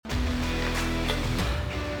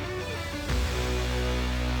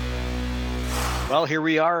Well, here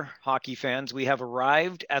we are, hockey fans. We have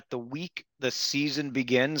arrived at the week the season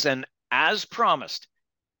begins. And as promised,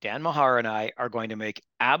 Dan Mahar and I are going to make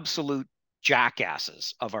absolute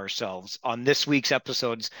jackasses of ourselves on this week's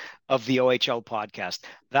episodes of the OHL podcast.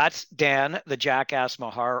 That's Dan, the jackass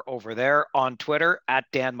Mahar, over there on Twitter at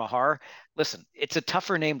Dan Mahar. Listen, it's a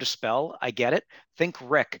tougher name to spell. I get it. Think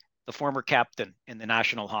Rick, the former captain in the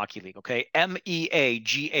National Hockey League. Okay.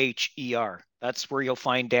 Meagher. That's where you'll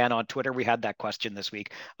find Dan on Twitter. We had that question this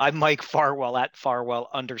week. I'm Mike Farwell at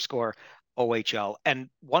Farwell_OHL. And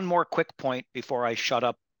one more quick point before I shut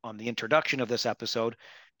up on the introduction of this episode,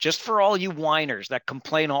 just for all you whiners that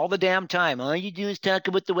complain all the damn time. All you do is talk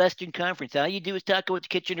about the Western Conference. All you do is talk about the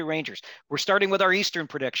Kitchener Rangers. We're starting with our Eastern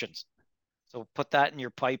predictions. So put that in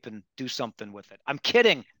your pipe and do something with it. I'm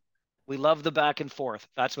kidding. We love the back and forth.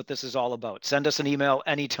 That's what this is all about. Send us an email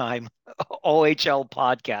anytime, OHL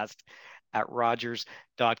podcast at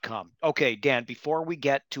Rogers.com. Okay, Dan, before we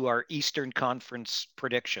get to our Eastern Conference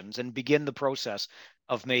predictions and begin the process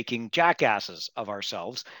of making jackasses of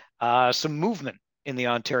ourselves, some movement in the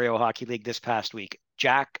Ontario Hockey League this past week.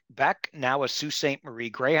 Jack Beck, now a Sault Ste. Marie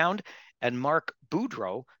Greyhound, and Mark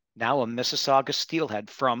Boudreau, now a Mississauga Steelhead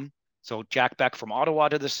so Jack Beck from Ottawa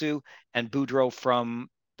to the Sioux and Boudreau from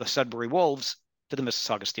the Sudbury Wolves to the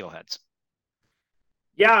Mississauga Steelheads.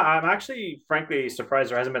 Yeah, I'm actually frankly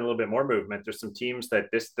surprised there hasn't been a little bit more movement. There's some teams that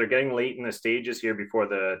they're getting late in the stages here before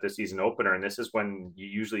the season opener, and this is when you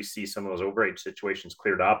usually see some of those overage situations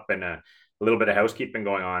cleared up and a little bit of housekeeping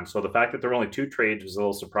going on. So the fact that there were only two trades was a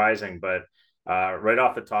little surprising, but right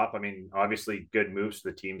off the top, I mean, obviously good moves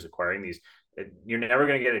for the teams acquiring these. You're never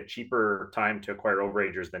going to get a cheaper time to acquire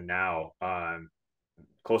overagers than now.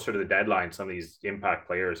 Closer to the deadline, some of these impact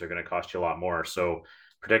players are going to cost you a lot more. So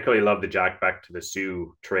particularly love the Jack Beck to the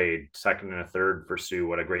Sioux trade, second and a third for Sioux.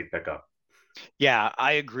 What a great pickup. Yeah,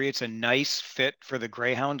 I agree. It's a nice fit for the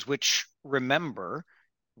Greyhounds, which, remember,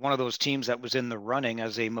 one of those teams that was in the running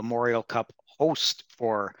as a Memorial Cup host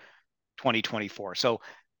for 2024. So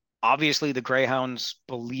obviously the Greyhounds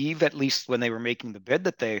believe, at least when they were making the bid,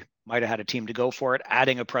 that they might have had a team to go for it.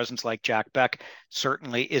 Adding a presence like Jack Beck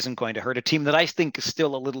certainly isn't going to hurt a team that I think is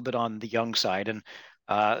still a little bit on the young side. And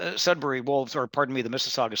Sudbury Wolves, or pardon me, the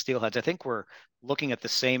Mississauga Steelheads, I think we're looking at the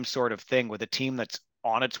same sort of thing with a team that's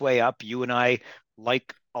on its way up. You and I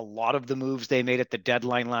like a lot of the moves they made at the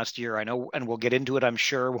deadline last year. I know, and we'll get into it, I'm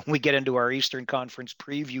sure, when we get into our Eastern Conference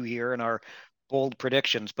preview here and our bold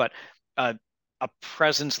predictions. But a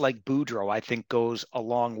presence like Boudreau, I think, goes a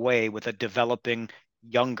long way with a developing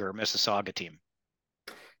younger Mississauga team.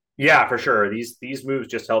 Yeah, for sure. These moves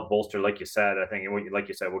just help bolster, like you said. I think, like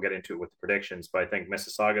you said, we'll get into it with the predictions, but I think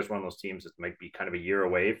Mississauga is one of those teams that might be kind of a year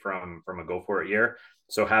away from a go for it year.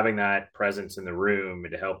 So having that presence in the room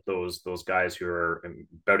to help those guys who are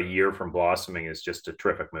about a year from blossoming is just a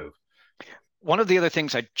terrific move. One of the other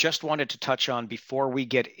things I just wanted to touch on before we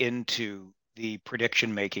get into the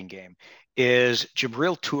prediction making game is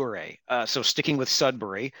Jabril Toure. So sticking with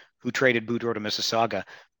Sudbury, who traded Boudreau to Mississauga,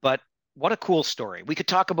 but what a cool story. We could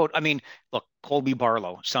talk about, I mean, look, Colby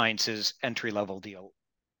Barlow signs his entry-level deal.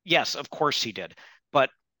 Yes, of course he did. But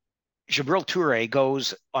Jabril Toure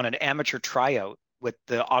goes on an amateur tryout with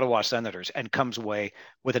the Ottawa Senators and comes away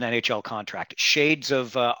with an NHL contract. Shades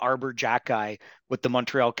of Arbor Jackeye with the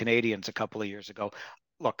Montreal Canadiens a couple of years ago.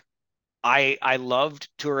 Look, I loved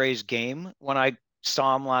Toure's game when I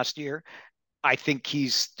saw him last year. I think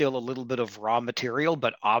he's still a little bit of raw material,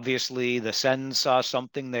 but obviously the Sens saw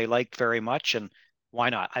something they liked very much, and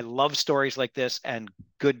why not? I love stories like this, and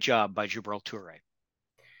good job by Jabril Toure.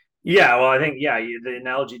 Yeah, well, I think the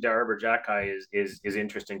analogy to Arbor Jackeye is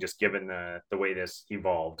interesting, just given the way this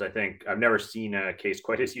evolved. I think I've never seen a case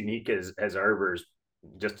quite as unique as Arbor's,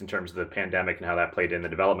 just in terms of the pandemic and how that played in the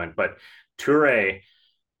development. But Toure,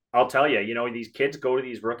 I'll tell you, these kids go to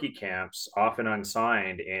these rookie camps often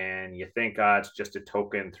unsigned, and you think, it's just a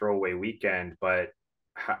token throwaway weekend, but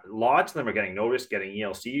lots of them are getting noticed, getting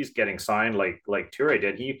ELCs, getting signed like Toure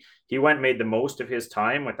did. He went and made the most of his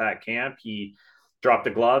time with that camp. He dropped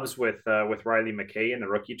the gloves with Riley McKay in the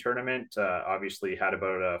rookie tournament. Obviously had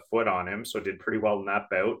about a foot on him, so did pretty well in that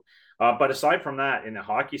bout. But aside from that, in the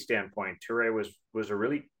hockey standpoint, Toure was a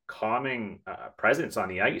really calming presence on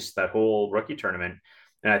the ice that whole rookie tournament.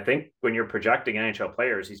 And I think when you're projecting NHL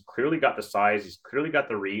players, he's clearly got the size, he's clearly got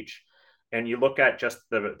the reach. And you look at just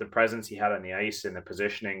the presence he had on the ice, and the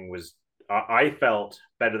positioning was, I felt,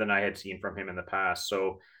 better than I had seen from him in the past.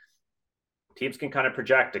 So teams can kind of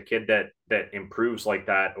project a kid that improves like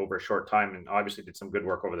that over a short time, and obviously did some good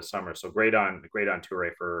work over the summer. So great on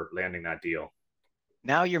Toure for landing that deal.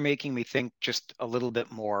 Now you're making me think just a little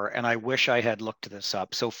bit more, and I wish I had looked this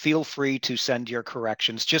up. So feel free to send your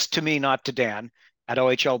corrections just to me, not to Dan, at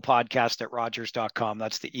OHL Podcast at Rogers.com.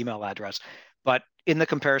 That's the email address. But in the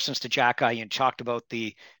comparisons to Jack Eye, you talked about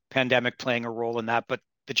the pandemic playing a role in that, but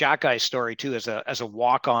the Jack Eye story too, as a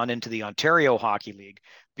walk on into the Ontario Hockey League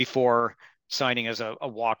before signing as a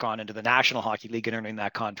walk on into the National Hockey League and earning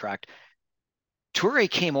that contract. Toure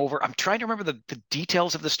came over. I'm trying to remember the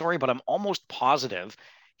details of the story, but I'm almost positive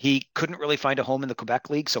he couldn't really find a home in the Quebec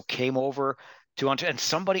League, so came over to Ontario. And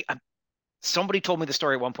somebody told me the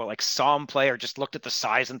story at one point, like saw him play or just looked at the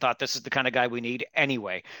size and thought this is the kind of guy we need.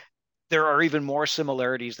 Anyway, there are even more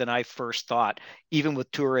similarities than I first thought, even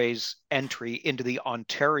with Toure's entry into the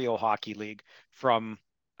Ontario Hockey League from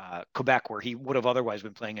Quebec, where he would have otherwise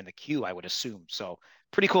been playing in the Q, I would assume. So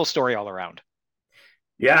pretty cool story all around.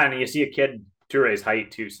 Yeah, and you see a kid Toure's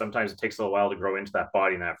height too. Sometimes it takes a little while to grow into that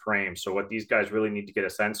body and that frame. So what these guys really need to get a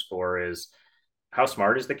sense for is how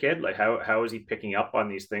smart is the kid? Like how is he picking up on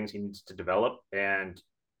these things he needs to develop? And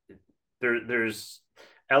there's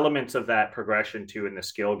elements of that progression too in the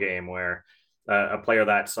skill game where a player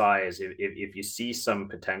that size, if you see some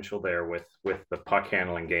potential there with the puck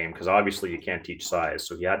handling game, because obviously you can't teach size,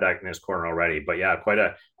 so he had that in his corner already. But yeah, quite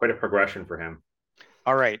a progression for him.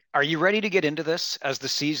 All right. Are you ready to get into this as the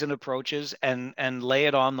season approaches and lay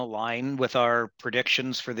it on the line with our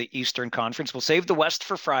predictions for the Eastern Conference? We'll save the West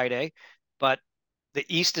for Friday, but the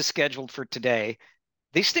East is scheduled for today.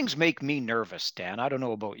 These things make me nervous, Dan. I don't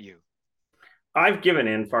know about you. I've given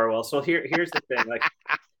in, Farwell. So here's the thing. Like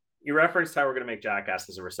you referenced how we're going to make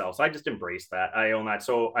jackasses of ourselves. So I just embrace that. I own that.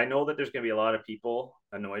 So I know that there's going to be a lot of people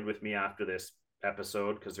annoyed with me after this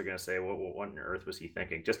episode because they're going to say, what on earth was he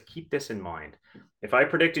thinking? Just keep this in mind. If I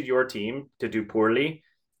predicted your team to do poorly,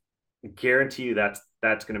 I guarantee you that's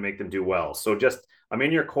going to make them do well. So just I'm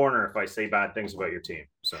in your corner if I say bad things about your team.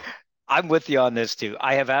 So I'm with you on this too.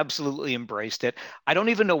 I have absolutely embraced it. I don't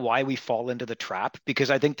even know why we fall into the trap because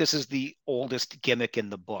I think this is the oldest gimmick in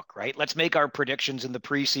the book, right? Let's make our predictions in the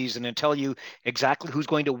preseason and tell you exactly who's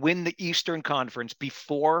going to win the Eastern Conference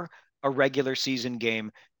before a regular season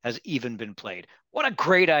game has even been played. What a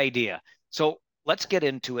great idea. So let's get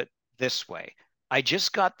into it this way. I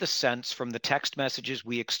just got the sense from the text messages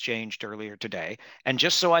we exchanged earlier today, and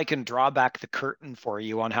just so I can draw back the curtain for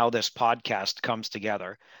you on how this podcast comes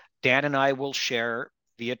together, Dan and I will share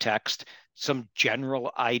via text some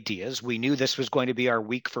general ideas. We knew this was going to be our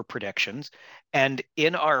week for predictions. And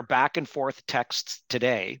in our back and forth texts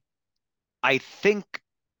today, I think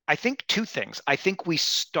I think two things. I think we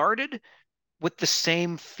started with the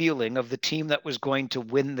same feeling of the team that was going to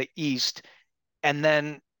win the East and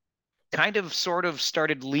then kind of sort of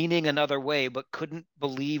started leaning another way, but couldn't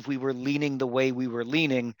believe we were leaning the way we were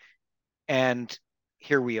leaning. And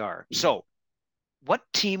here we are. So what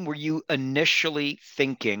team were you initially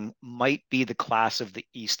thinking might be the class of the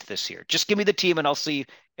East this year? Just give me the team and I'll see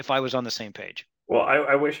if I was on the same page. well,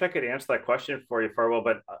 I wish I could answer that question for you, Farwell,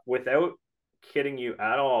 but without kidding you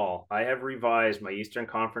at all, I have revised my Eastern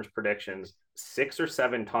Conference predictions 6 or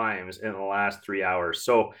 7 times in the last 3 hours.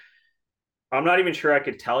 So I'm not even sure I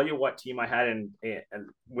could tell you what team I had in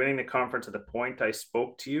winning the conference at the point I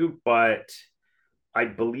spoke to you, but I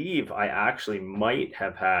believe I actually might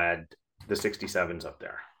have had the 67s up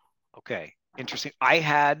there. Okay, interesting. I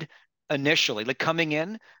had initially, like coming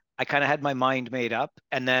in, I kind of had my mind made up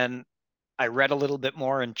and then I read a little bit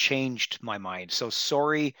more and changed my mind. So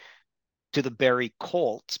sorry to the Barrie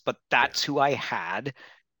Colts, but Yeah. that's who I had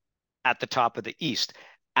at the top of the East.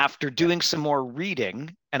 After Yeah. doing some more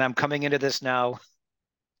reading, and I'm coming into this now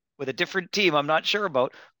with a different team I'm not sure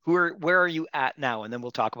about, where are you at now? And then we'll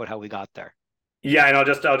talk about how we got there. Yeah, and I'll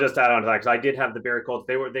just add on to that because I did have the Barry Colts.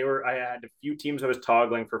 They were I had a few teams I was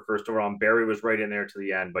toggling for first overall. And Barry was right in there to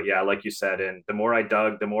the end. But yeah, like you said, and the more I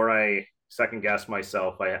dug, the more I second guessed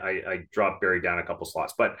myself. I dropped Barry down a couple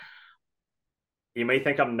slots. But you may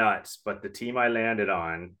think I'm nuts, but the team I landed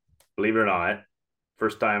on, believe it or not,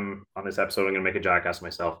 first time on this episode, I'm gonna make a jackass of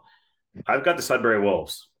myself. I've got the Sudbury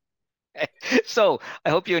Wolves. So I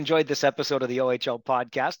hope you enjoyed this episode of the OHL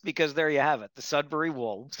podcast because there you have it. The Sudbury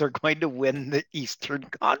Wolves are going to win the Eastern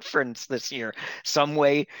Conference this year, some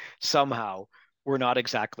way, somehow. We're not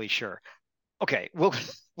exactly sure. Okay,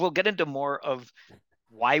 we'll get into more of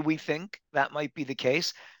why we think that might be the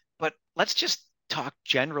case, but let's just talk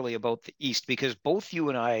generally about the East because both you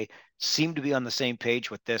and I seem to be on the same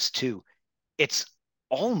page with this too. It's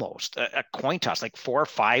almost a coin toss, like 4 or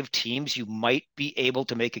 5 teams you might be able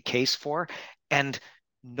to make a case for. And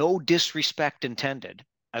no disrespect intended,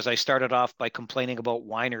 as I started off by complaining about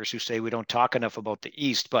whiners who say we don't talk enough about the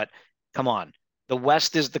East, but come on, the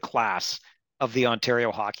West is the class of the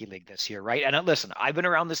Ontario Hockey League this year, right? And listen, I've been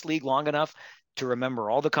around this league long enough to remember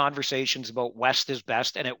all the conversations about West is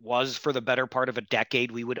best, and it was for the better part of a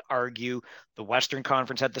decade. We would argue the Western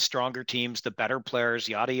Conference had the stronger teams, the better players,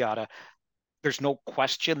 yada yada. There's no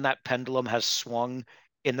question that pendulum has swung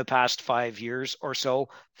in the past 5 years or so,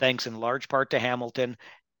 thanks in large part to Hamilton,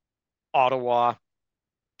 Ottawa,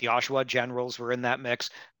 the Oshawa Generals were in that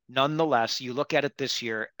mix. Nonetheless, you look at it this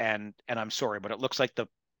year, and I'm sorry, but it looks like the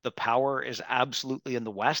power is absolutely in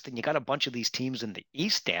the West, and you got a bunch of these teams in the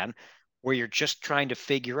East, Dan, where you're just trying to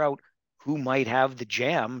figure out who might have the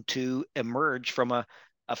jam to emerge from a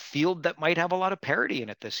field that might have a lot of parity in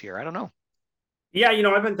it this year. I don't know. Yeah,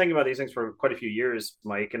 I've been thinking about these things for quite a few years,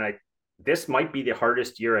 Mike, and I this might be the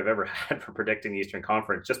hardest year I've ever had for predicting the Eastern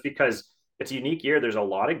Conference, just because it's a unique year. There's a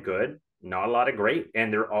lot of good, not a lot of great,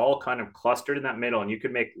 and they're all kind of clustered in that middle. And you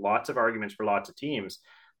could make lots of arguments for lots of teams,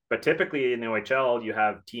 but typically in the OHL, you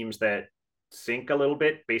have teams that sink a little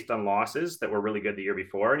bit based on losses that were really good the year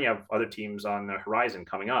before, and you have other teams on the horizon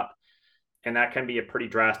coming up, and that can be a pretty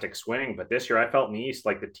drastic swing. But this year, I felt in the East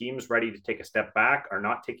like the teams ready to take a step back are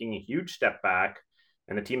not taking a huge step back,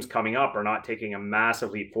 and the teams coming up are not taking a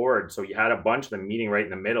massive leap forward. So you had a bunch of them meeting right in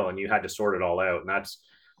the middle, and you had to sort it all out. And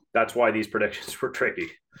that's why these predictions were tricky.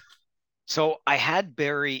 So I had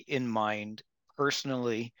Barry in mind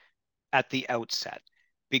personally at the outset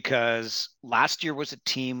because last year was a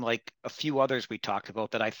team like a few others we talked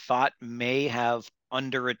about that I thought may have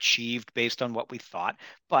underachieved based on what we thought,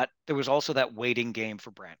 but there was also that waiting game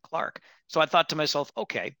for Brant Clark. So I thought to myself,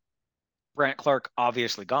 okay, Brant Clark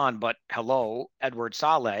obviously gone, but hello, Edward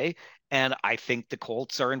Saleh, and I think the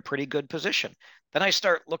Colts are in pretty good position. Then I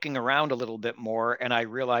start looking around a little bit more and I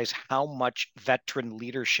realize how much veteran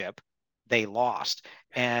leadership they lost.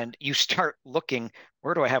 And you start looking,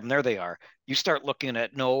 where do I have them? There they are. You start looking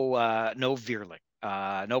at no Veerling,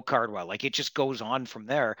 no Cardwell. Like it just goes on from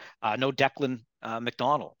there. No Declan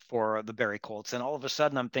McDonald for the Barrie Colts. And all of a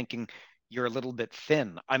sudden I'm thinking you're a little bit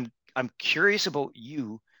thin. I'm curious about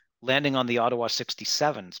you landing on the Ottawa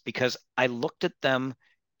 67s because I looked at them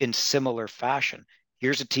in similar fashion.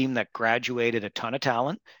 Here's a team that graduated a ton of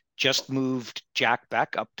talent, just moved Jack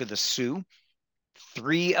Beck up to the Sioux.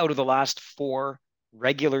 Three out of the last four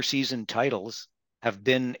regular season titles have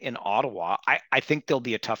been in Ottawa. I think they'll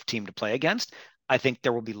be a tough team to play against. I think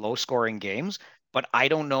there will be low scoring games, but I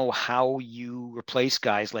don't know how you replace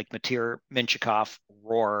guys like Matir Minchikov,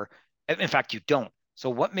 Roar. In fact, you don't.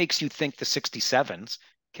 So what makes you think the 67s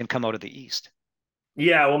can come out of the East?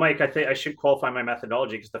 Yeah, well, Mike, I think I should qualify my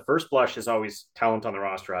methodology because the first blush is always talent on the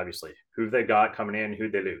roster, obviously. Who they got coming in, who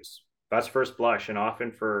they lose. That's first blush. And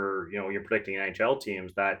often for, you're predicting NHL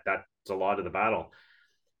teams, that's a lot of the battle.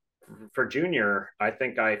 For junior, I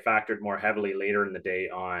think I factored more heavily later in the day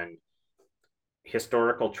on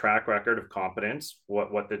historical track record of competence,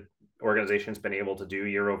 what the organization's been able to do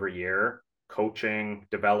year over year, coaching,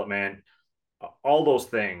 development, all those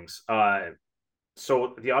things.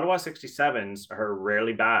 So the Ottawa 67s are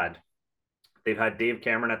rarely bad. They've had Dave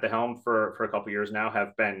Cameron at the helm for a couple of years now,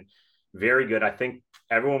 have been very good. I think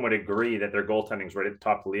everyone would agree that their goaltending is right at the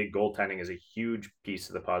top of the league. Goaltending is a huge piece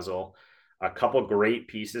of the puzzle. A couple great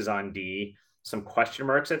pieces on D, some question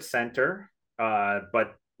marks at center,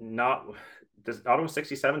 but not. Does Ottawa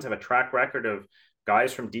 67s have a track record of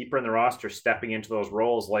guys from deeper in the roster stepping into those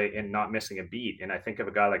roles like and not missing a beat? And I think of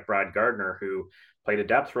a guy like Brad Gardner who played a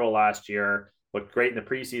depth role last year, looked great in the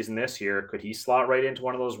preseason this year. Could he slot right into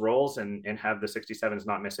one of those roles and have the 67s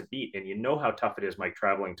not miss a beat? And you know how tough it is, Mike,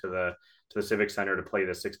 traveling to the Civic Center to play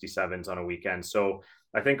the 67s on a weekend. So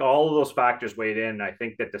I think all of those factors weighed in. I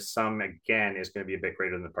think that the sum again is going to be a bit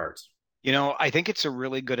greater than the parts. I think it's a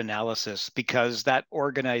really good analysis because that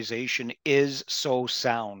organization is so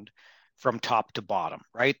sound from top to bottom,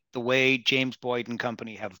 right? The way James Boyd and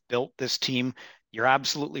company have built this team, you're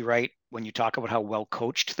absolutely right when you talk about how well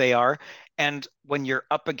coached they are. And when you're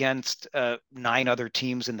up against nine other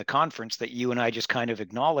teams in the conference that you and I just kind of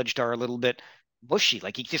acknowledged are a little bit mushy,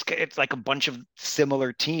 like it's like a bunch of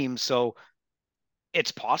similar teams. So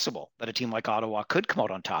it's possible that a team like Ottawa could come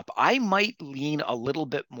out on top. I might lean a little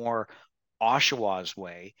bit more Oshawa's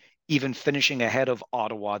way, even finishing ahead of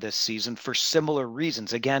Ottawa this season for similar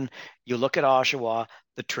reasons. Again, you look at Oshawa,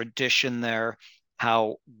 the tradition there,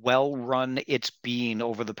 how well run it's been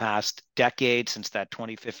over the past decade since that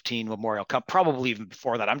 2015 Memorial Cup, probably even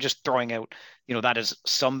before that. I'm just throwing out, that is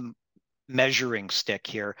some measuring stick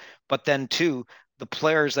here. But then, too, the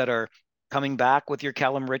players that are coming back with your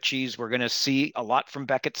Callum Ritchies. We're going to see a lot from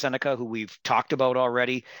Beckett Seneca, who we've talked about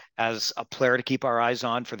already as a player to keep our eyes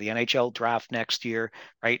on for the NHL draft next year,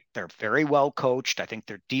 right? They're very well coached. I think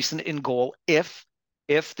they're decent in goal if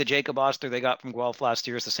if the Jacob Oster they got from Guelph last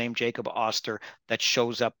year is the same Jacob Oster that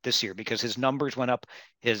shows up this year, because his numbers went up,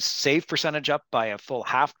 his save percentage up by a full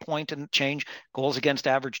half point and change, goals against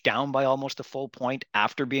average down by almost a full point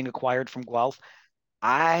after being acquired from Guelph.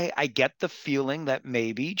 I get the feeling that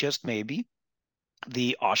maybe, just maybe,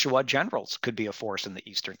 the Oshawa Generals could be a force in the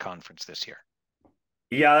Eastern Conference this year.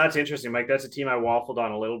 Yeah, that's interesting, Mike. That's a team I waffled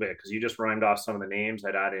on a little bit because you just rhymed off some of the names.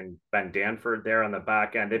 I'd add in Ben Danford there on the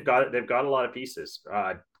back end. They've got a lot of pieces.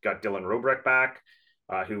 Got Dylan Robrek back,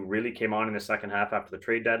 who really came on in the second half after the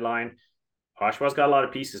trade deadline. Oshawa's got a lot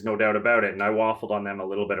of pieces, no doubt about it. And I waffled on them a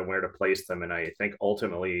little bit on where to place them. And I think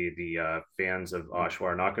ultimately the fans of Oshawa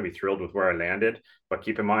are not going to be thrilled with where I landed. But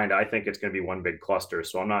keep in mind, I think it's going to be one big cluster.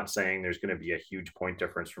 So I'm not saying there's going to be a huge point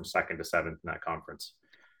difference from second to seventh in that conference.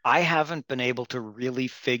 I haven't been able to really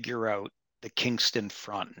figure out the Kingston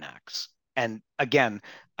Frontenacs. And again,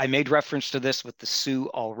 I made reference to this with the Sioux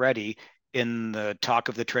already in the talk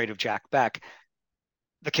of the trade of Jack Beck.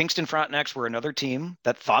 The Kingston Frontenacs were another team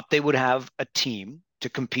that thought they would have a team to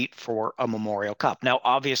compete for a Memorial Cup. Now,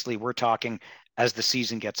 obviously, we're talking as the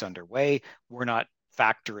season gets underway. We're not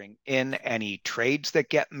factoring in any trades that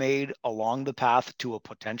get made along the path to a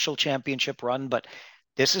potential championship run, but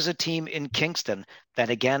this is a team in Kingston that,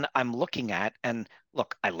 again, I'm looking at. And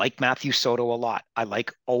look, I like Matthew Soto a lot. I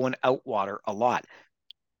like Owen Outwater a lot.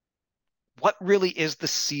 What really is the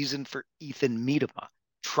season for Ethan Miedema?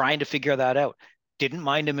 Trying to figure that out. Didn't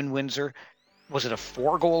mind him in Windsor. Was it a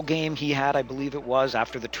 4-goal game he had? I believe it was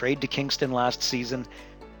after the trade to Kingston last season.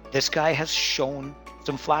 This guy has shown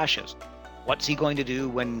some flashes. What's he going to do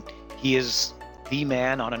when he is the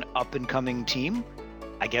man on an up-and-coming team?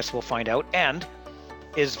 I guess we'll find out. And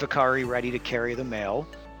is Vicari ready to carry the mail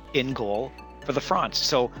in goal for the Fronts?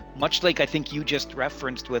 So much like I think you just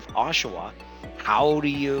referenced with Oshawa, how do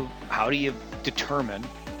you determine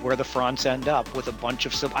where the Fronts end up with a bunch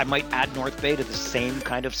of, I might add North Bay to the same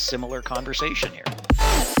kind of similar conversation here.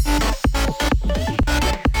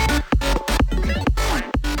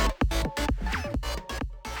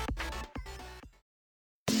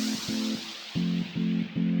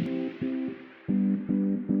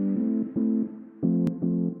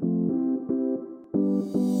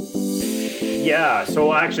 Yeah,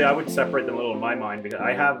 so actually, I would separate them a little in my mind because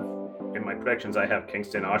I have, in my predictions, I have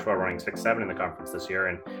Kingston, Oshawa running 6-7 in the conference this year.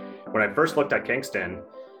 And when I first looked at Kingston,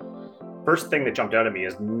 first thing that jumped out at me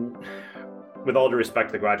is, with all due respect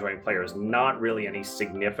to the graduating players, not really any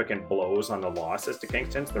significant blows on the losses to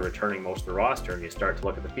Kingston. So they're returning most of the roster, and you start to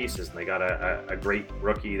look at the pieces, and they got a great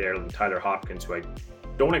rookie there, Tyler Hopkins, who I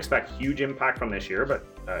don't expect huge impact from this year, but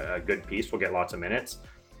a good piece. Will get lots of minutes.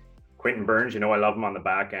 Quentin Burns, I love him on the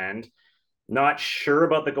back end. Not sure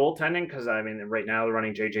about the goaltending because, I mean, right now they're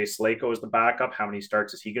running JJ Slako as the backup. How many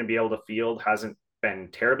starts is he going to be able to field? Hasn't been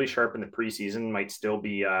terribly sharp in the preseason. Might still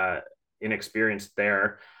be inexperienced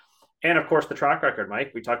there. And, of course, the track record,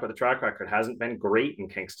 Mike. We talked about the track record. Hasn't been great in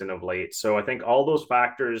Kingston of late. So I think all those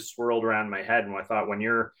factors swirled around my head. And I thought when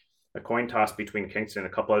you're a coin toss between Kingston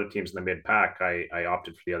and a couple other teams in the mid-pack, I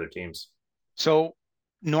opted for the other teams. So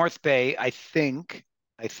North Bay, I think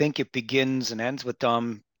it begins and ends with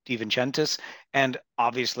DiVincentis and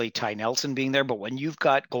obviously Ty Nelson being there. But when you've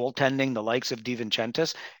got goaltending, the likes of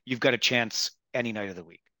DiVincentis, you've got a chance any night of the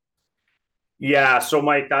week. Yeah, so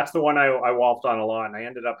Mike, that's the one I waffled on a lot, and I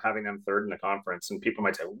ended up having them third in the conference. And people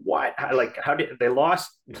might say, "What? How did they lost?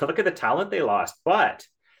 Look at the talent they lost." But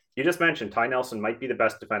you just mentioned Ty Nelson might be the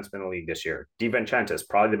best defenseman in the league this year. DiVincentis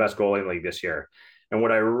probably the best goalie in the league this year. And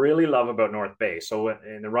what I really love about North Bay, so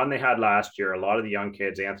in the run they had last year, a lot of the young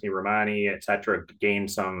kids, Anthony Romani, et cetera, gained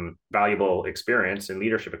some valuable experience and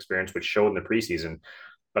leadership experience, which showed in the preseason.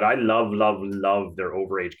 But I love their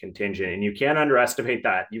overage contingent, and you can't underestimate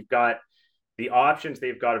that. You've got the options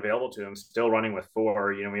they've got available to them, still running with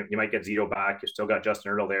 4. You might get Zito back. You've still got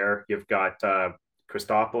Justin Ertl there. You've got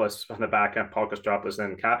Christopoulos on the back end, Paul Christopoulos,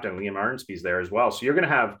 and captain Liam Arnsby's there as well. So you're going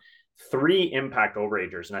to have 3 impact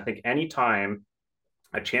overagers. And I think anytime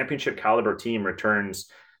a championship caliber team returns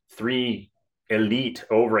 3 elite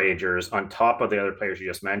overagers on top of the other players you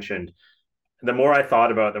just mentioned, the more I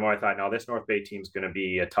thought, no, this North Bay team's going to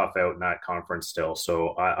be a tough out in that conference still. So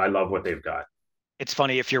I love what they've got. It's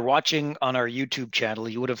funny, if you're watching on our YouTube channel,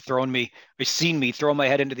 you would have seen me throw my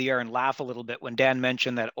head into the air and laugh a little bit when Dan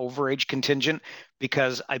mentioned that overage contingent,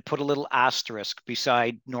 because I put a little asterisk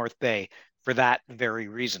beside North Bay for that very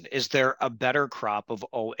reason. Is there a better crop of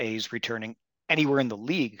OAs returning anywhere in the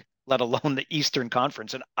league, let alone the Eastern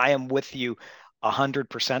Conference? And I am with you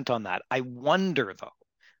 100% on that. I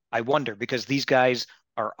wonder, because these guys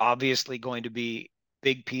are obviously going to be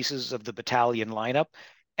big pieces of the battalion lineup.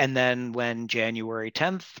 And then when January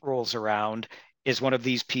 10th rolls around, is one of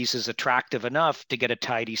these pieces attractive enough to get a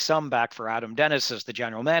tidy sum back for Adam Dennis as the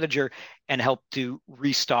general manager and help to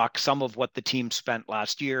restock some of what the team spent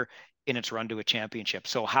last year in its run to a championship?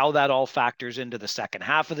 So how that all factors into the second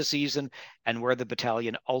half of the season and where the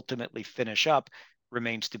battalion ultimately finish up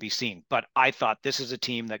remains to be seen. But I thought this is a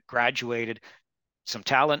team that graduated some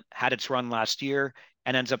talent, had its run last year,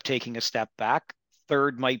 and ends up taking a step back.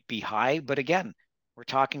 Third might be high, but again, we're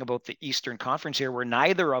talking about the Eastern Conference here, where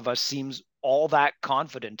neither of us seems all that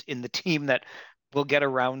confident in the team that we'll get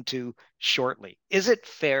around to shortly. Is it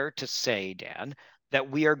fair to say, Dan, that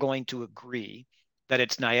we are going to agree that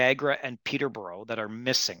it's Niagara and Peterborough that are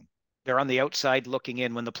missing? They're on the outside looking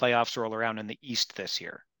in when the playoffs roll around in the East this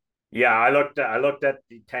year. Yeah, I looked at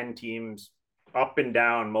the 10 teams up and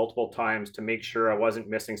down multiple times to make sure I wasn't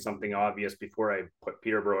missing something obvious before I put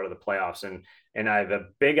Peterborough out of the playoffs. And I have a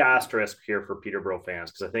big asterisk here for Peterborough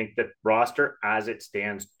fans because I think that roster as it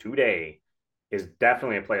stands today is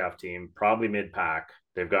definitely a playoff team, probably mid-pack.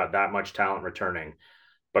 They've got that much talent returning.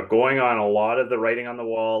 But going on a lot of the writing on the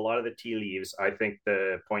wall, a lot of the tea leaves, I think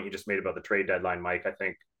the point you just made about the trade deadline, Mike, I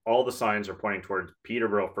think all the signs are pointing towards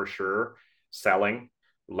Peterborough for sure selling,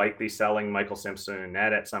 likely selling Michael Simpson and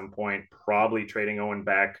Ned at some point, probably trading Owen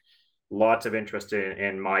Beck. Lots of interest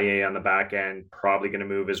in Maillet on the back end, probably going to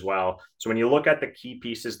move as well. So when you look at the key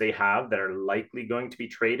pieces they have that are likely going to be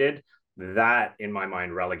traded, that in my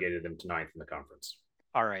mind relegated them to ninth in the conference.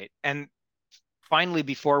 All right. And finally,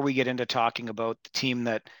 before we get into talking about the team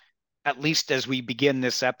that, at least as we begin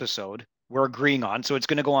this episode, we're agreeing on, so it's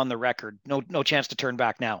going to go on the record. No chance to turn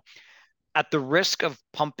back now. At the risk of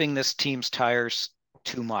pumping this team's tires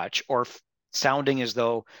too much or sounding as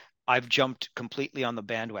though I've jumped completely on the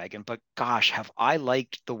bandwagon, but gosh, have I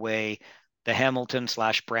liked the way the Hamilton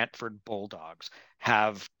slash Brantford Bulldogs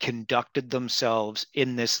have conducted themselves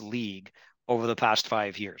in this league over the past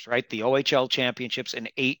 5 years, right? The OHL championships in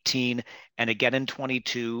 18 and again in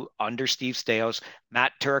 22 under Steve Staios.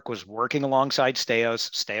 Matt Turk was working alongside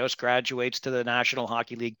Staios. Staios graduates to the National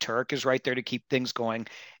Hockey League. Turk is right there to keep things going.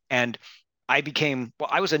 And I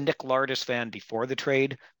was a Nick Lardis fan before the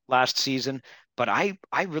trade last season, but I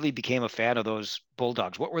really became a fan of those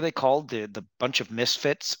Bulldogs. What were they called? The bunch of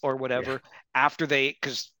misfits or Yeah. whatever.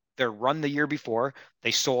 Because their run the year before,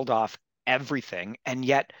 they sold off everything. And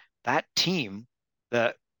yet that team,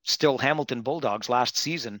 the still Hamilton Bulldogs last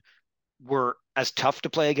season, were as tough to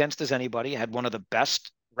play against as anybody, had one of the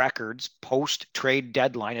best records post trade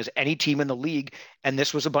deadline as any team in the league. And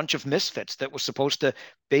this was a bunch of misfits that was supposed to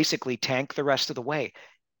basically tank the rest of the way.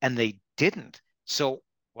 And they didn't. So,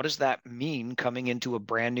 what does that mean coming into a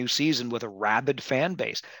brand new season with a rabid fan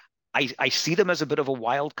base? I see them as a bit of a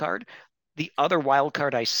wild card. The other wild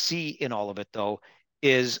card I see in all of it, though,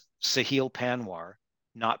 is Sahil Panwar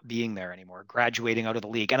not being there anymore, graduating out of the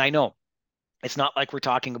league. And I know it's not like we're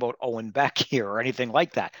talking about Owen Beck here or anything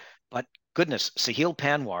like that. But goodness, Sahil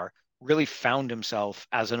Panwar really found himself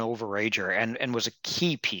as an overager and was a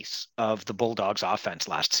key piece of the Bulldogs offense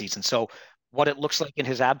last season. So what it looks like in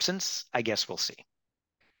his absence, I guess we'll see.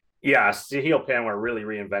 Yeah, Sahil Panwar really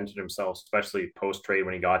reinvented himself, especially post trade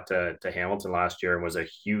when he got to Hamilton last year and was a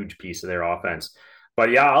huge piece of their offense.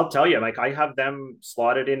 But yeah, I'll tell you, like I have them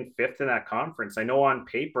slotted in fifth in that conference. I know on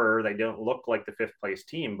paper they don't look like the fifth place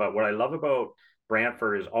team, but what I love about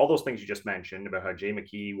Brantford is all those things you just mentioned about how Jay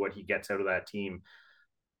McKee, what he gets out of that team.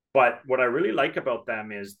 But what I really like about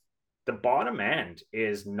them is the bottom end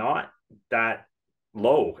is not that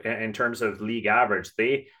low in terms of league average.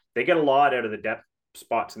 They get a lot out of the depth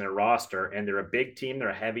spots in their roster, and they're a big team, they're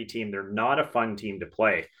a heavy team, they're not a fun team to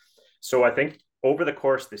play. So I think over the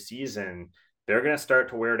course of the season, they're going to start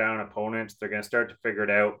to wear down opponents. They're going to start to figure it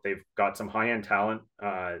out. They've got some high end talent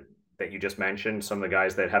that you just mentioned. Some of the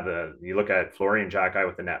guys that have you look at Florian Jacki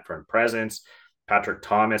with the net front presence. Patrick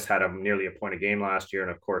Thomas had nearly a point a game last year.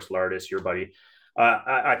 And of course, Lardis, your buddy.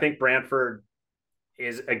 I think Brantford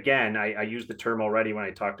is, again, I used the term already when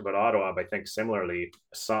I talked about Ottawa, but I think similarly,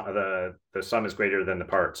 the sum is greater than the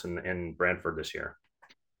parts in Brantford this year.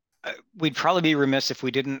 We'd probably be remiss if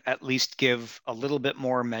we didn't at least give a little bit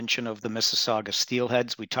more mention of the Mississauga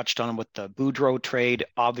Steelheads. We touched on them with the Boudreau trade,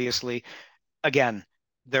 obviously. Again,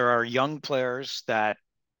 there are young players that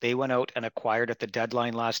they went out and acquired at the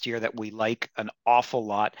deadline last year that we like an awful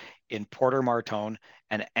lot in Porter Martone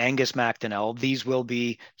and Angus McDonnell. These will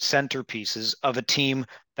be centerpieces of a team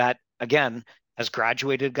that, again, has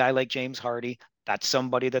graduated a guy like James Hardy. That's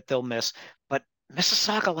somebody that they'll miss. But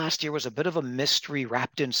Mississauga last year was a bit of a mystery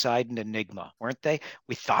wrapped inside an enigma, weren't they?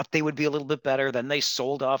 We thought they would be a little bit better. Then they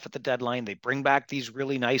sold off at the deadline. They bring back these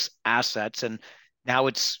really nice assets, and now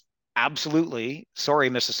it's Absolutely. Sorry,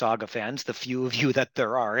 Mississauga fans, the few of you that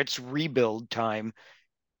there are. It's rebuild time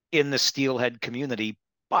in the Steelhead community,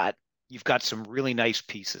 but you've got some really nice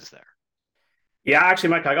pieces there. Yeah, actually,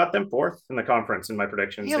 Mike, I got them fourth in the conference in my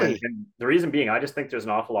predictions, Really? and the reason being, I just think there's an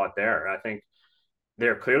awful lot there. I think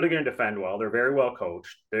they're clearly going to defend well. They're very well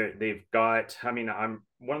coached. They've got. I mean, I'm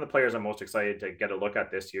one of the players I'm most excited to get a look at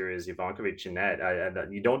this year is Ivankovic and Net.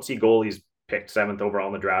 You don't see goalies picked seventh overall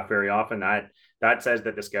in the draft very often. That says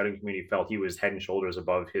that the scouting community felt he was head and shoulders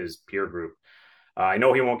above his peer group. I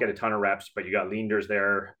know he won't get a ton of reps, but you got Leanders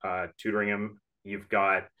there tutoring him. You've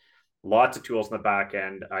got lots of tools in the back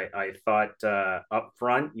end. I thought up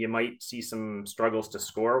front you might see some struggles to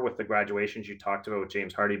score with the graduations you talked about with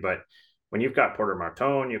James Hardy, but when you've got Porter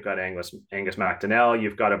Martone, you've got Angus McDonnell,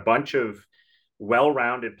 you've got a bunch of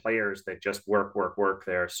well-rounded players that just work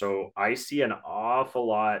there. So I see an awful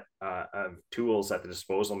lot of tools at the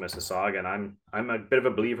disposal of Mississauga, and I'm a bit of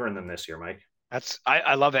a believer in them this year, Mike.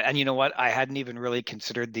 I love it. And you know what? I hadn't even really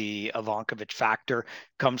considered the Ivankovic factor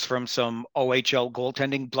comes from some OHL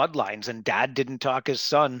goaltending bloodlines, and dad didn't talk his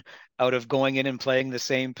son out of going in and playing the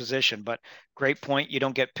same position. But great point. You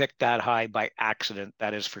don't get picked that high by accident.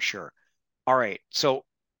 That is for sure. All right. So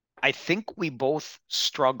I think we both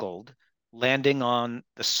struggled landing on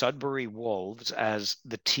the Sudbury Wolves as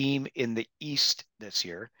the team in the East this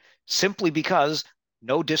year, simply because,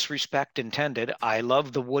 no disrespect intended, I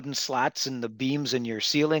love the wooden slats and the beams in your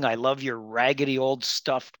ceiling. I love your raggedy old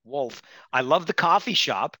stuffed wolf. I love the coffee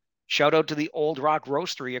shop. Shout out to the Old Rock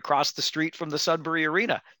Roastery across the street from the Sudbury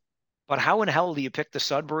Arena. But how in hell do you pick the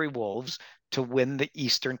Sudbury Wolves to win the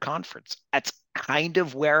Eastern Conference? That's kind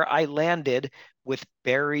of where I landed, with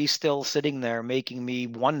Barry still sitting there making me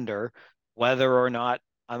wonder whether or not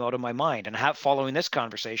I'm out of my mind. And following this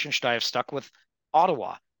conversation, should I have stuck with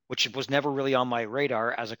Ottawa, which was never really on my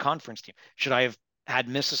radar as a conference team? Should I have had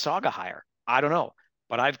Mississauga higher? I don't know.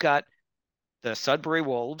 But I've got the Sudbury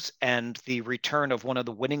Wolves and the return of one of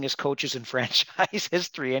the winningest coaches in franchise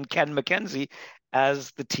history, and Ken McKenzie,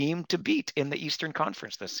 as the team to beat in the Eastern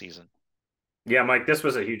Conference this season. Yeah, Mike, this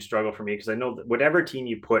was a huge struggle for me because I know that whatever team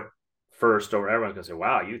you put first, or everyone's gonna say,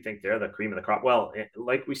 "Wow, you think they're the cream of the crop?" Well,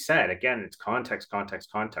 like we said, again, it's context,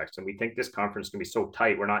 and we think this conference can be so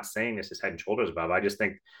tight. We're not saying this is head and shoulders above. I just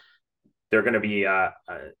think they're going to be a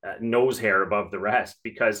nose hair above the rest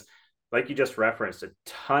because, like you just referenced, a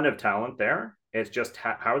ton of talent there. It's just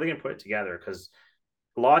how are they going to put it together? Because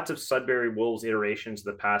lots of Sudbury Wolves iterations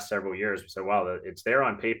the past several years, we said, "Wow, it's there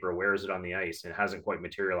on paper. Where is it on the ice?" And it hasn't quite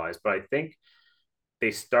materialized. But I think they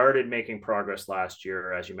started making progress last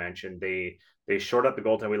year, as you mentioned. They short up the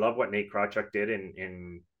goaltend. We love what Nate Krawchuk did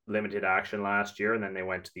in limited action last year, and then they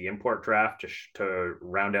went to the import draft to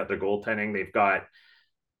round out their goaltending. They've got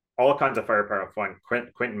all kinds of firepower up front.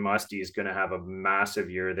 Quentin Musty is going to have a massive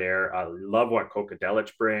year there. I love what Koka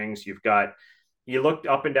Delic brings. You look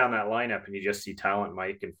up and down that lineup and you just see talent,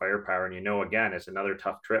 Mike, and firepower, and again, it's another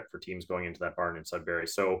tough trip for teams going into that barn in Sudbury.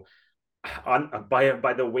 So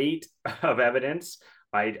by the weight of evidence,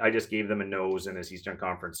 I just gave them a nose in this Eastern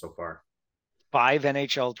Conference so far. 5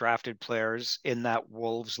 NHL drafted players in that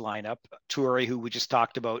Wolves lineup. Toure, who we just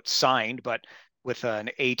talked about, signed, but with an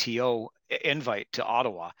ATO invite to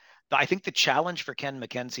Ottawa. I think the challenge for Ken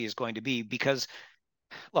McKenzie is going to be, because,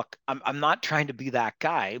 look, I'm not trying to be that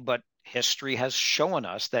guy, but history has shown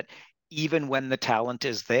us that even when the talent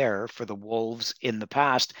is there for the Wolves in the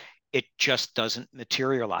past, it just doesn't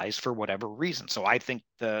materialize for whatever reason. So I think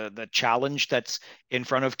the challenge that's in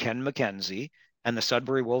front of Ken McKenzie and the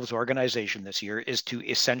Sudbury Wolves organization this year is to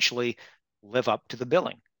essentially live up to the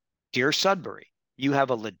billing. Dear Sudbury, you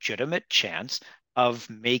have a legitimate chance of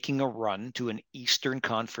making a run to an Eastern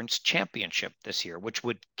Conference championship this year, which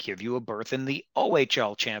would give you a berth in the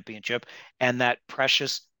OHL championship and that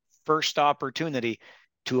precious first opportunity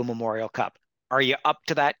to a Memorial Cup. Are you up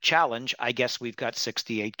to that challenge? I guess we've got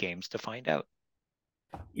 68 games to find out.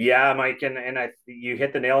 Yeah, Mike, and you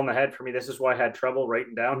hit the nail on the head for me. This is why I had trouble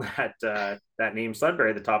writing down that name Sudbury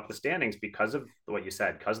at the top of the standings because of what you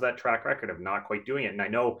said, because of that track record of not quite doing it. And I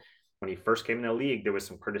know when he first came in the league, there was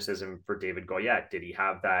some criticism for David Goyette. Did he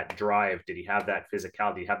have that drive? Did he have that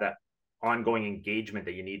physicality? Did he have that ongoing engagement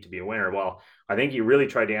that you need to be a winner? Well, I think he really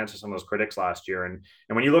tried to answer some of those critics last year. And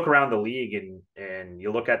when you look around the league and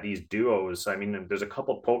you look at these duos, I mean, there's a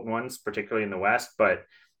couple of potent ones, particularly in the West, but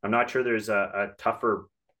I'm not sure there's a tougher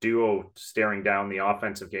duo staring down the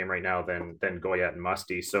offensive game right now than Goyette and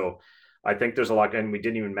Musty. So I think there's a lot, and we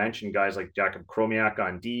didn't even mention guys like Jacob Chromiak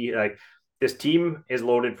on D. Like, this team is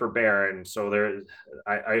loaded for bear, and so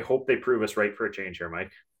I hope they prove us right for a change here,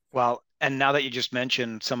 Mike. Well, and now that you just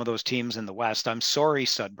mentioned some of those teams in the West, I'm sorry,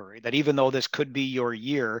 Sudbury, that even though this could be your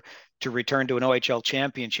year to return to an OHL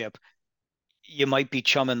championship, you might be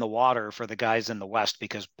chumming the water for the guys in the West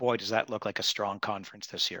because boy, does that look like a strong conference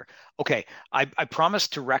this year. Okay, I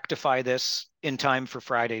promised to rectify this in time for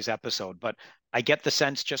Friday's episode, but I get the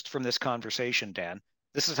sense just from this conversation, Dan,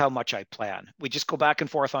 this is how much I plan. We just go back and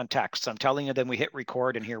forth on texts. I'm telling you, then we hit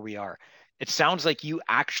record and here we are. It sounds like you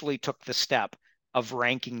actually took the step of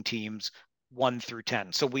ranking teams 1 through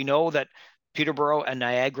 10. So we know that Peterborough and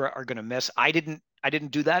Niagara are going to miss. I didn't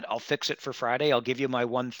do that. I'll fix it for Friday. I'll give you my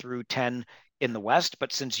 1 through 10 in the West.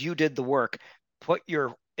 But since you did the work, put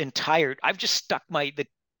your entire, I've just stuck the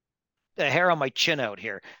hair on my chin out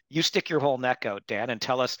here. You stick your whole neck out, Dan, and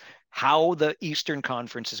tell us how the Eastern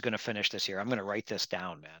Conference is going to finish this year. I'm going to write this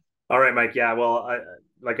down, man. All right, Mike. Yeah, well,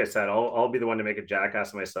 like I said, I'll be the one to make a jackass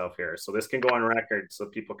of myself here. So this can go on record so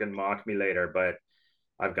people can mock me later. But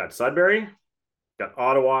I've got Sudbury, got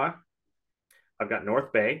Ottawa, I've got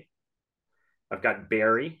North Bay, I've got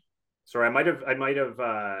Barrie. Sorry, I might have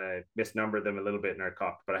misnumbered them a little bit in our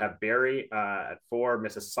cup, but I have Barrie at 4,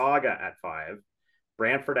 Mississauga at 5,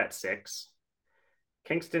 Brantford at 6,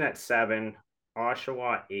 Kingston at 7,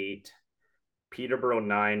 Oshawa 8, Peterborough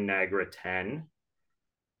 9, Niagara 10.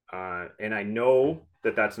 And I know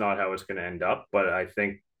that that's not how it's going to end up, but I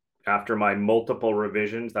think after my multiple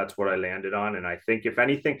revisions, that's what I landed on. And I think if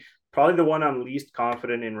anything, probably the one I'm least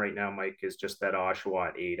confident in right now, Mike, is just that Oshawa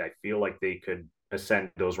at 8. I feel like they could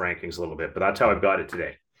ascend those rankings a little bit, but that's how I've got it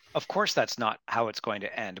today. Of course, that's not how it's going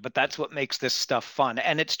to end, but that's what makes this stuff fun.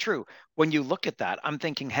 And it's true. When you look at that, I'm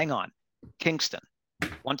thinking, hang on, Kingston,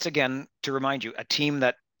 once again, to remind you, a team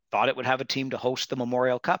that thought it would have a team to host the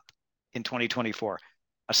Memorial Cup in 2024,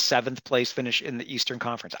 a 7th place finish in the Eastern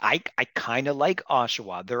Conference. I kind of like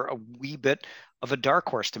Oshawa. They're a wee bit of a dark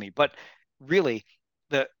horse to me, but really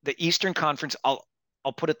the Eastern Conference, I'll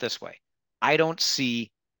put it this way. I don't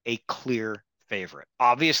see a clear favorite.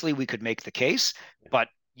 Obviously, we could make the case, but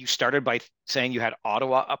you started by saying you had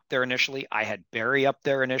Ottawa up there initially. I had Barrie up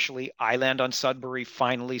there initially. I land on Sudbury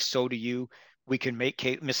finally. So do you. We can make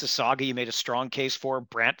Mississauga. You made a strong case for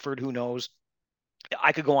Brantford. Who knows?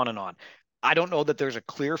 I could go on and on. I don't know that there's a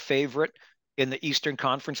clear favorite in the Eastern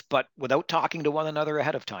Conference, but without talking to one another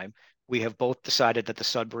ahead of time, we have both decided that the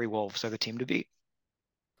Sudbury Wolves are the team to beat.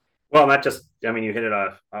 Well, not just, I mean, you hit it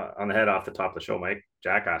off on the head off the top of the show, Mike.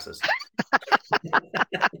 Jackasses.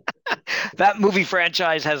 That movie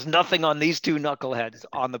franchise has nothing on these two knuckleheads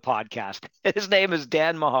on the podcast. His name is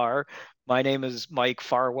Dan Mahar. My name is Mike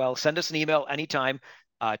Farwell. Send us an email anytime.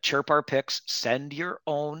 Chirp our picks. Send your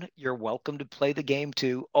own. You're welcome to play the game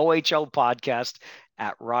too. OHL Podcast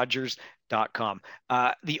at Rogers.com.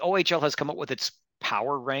 The OHL has come up with its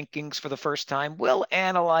power rankings for the first time. We'll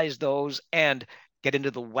analyze those and get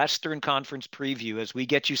into the Western Conference preview as we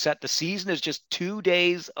get you set. The season is just 2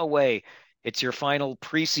 days away. It's your final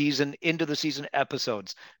preseason into the season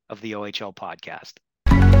episodes of the OHL podcast.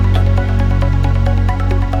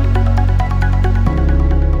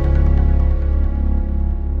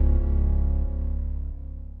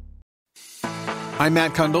 I'm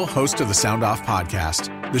Matt Kundle, host of the Sound Off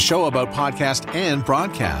Podcast, the show about podcast and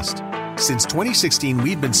broadcast. Since 2016,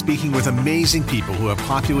 we've been speaking with amazing people who have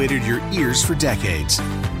populated your ears for decades.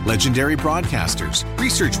 Legendary broadcasters,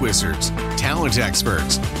 research wizards, talent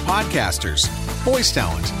experts, podcasters, voice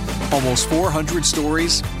talent. Almost 400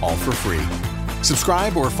 stories, all for free.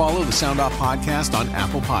 Subscribe or follow the Sound Off Podcast on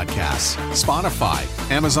Apple Podcasts,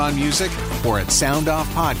 Spotify, Amazon Music, or at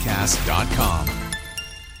soundoffpodcast.com.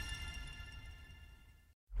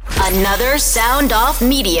 Another Sound Off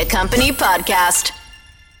Media Company podcast.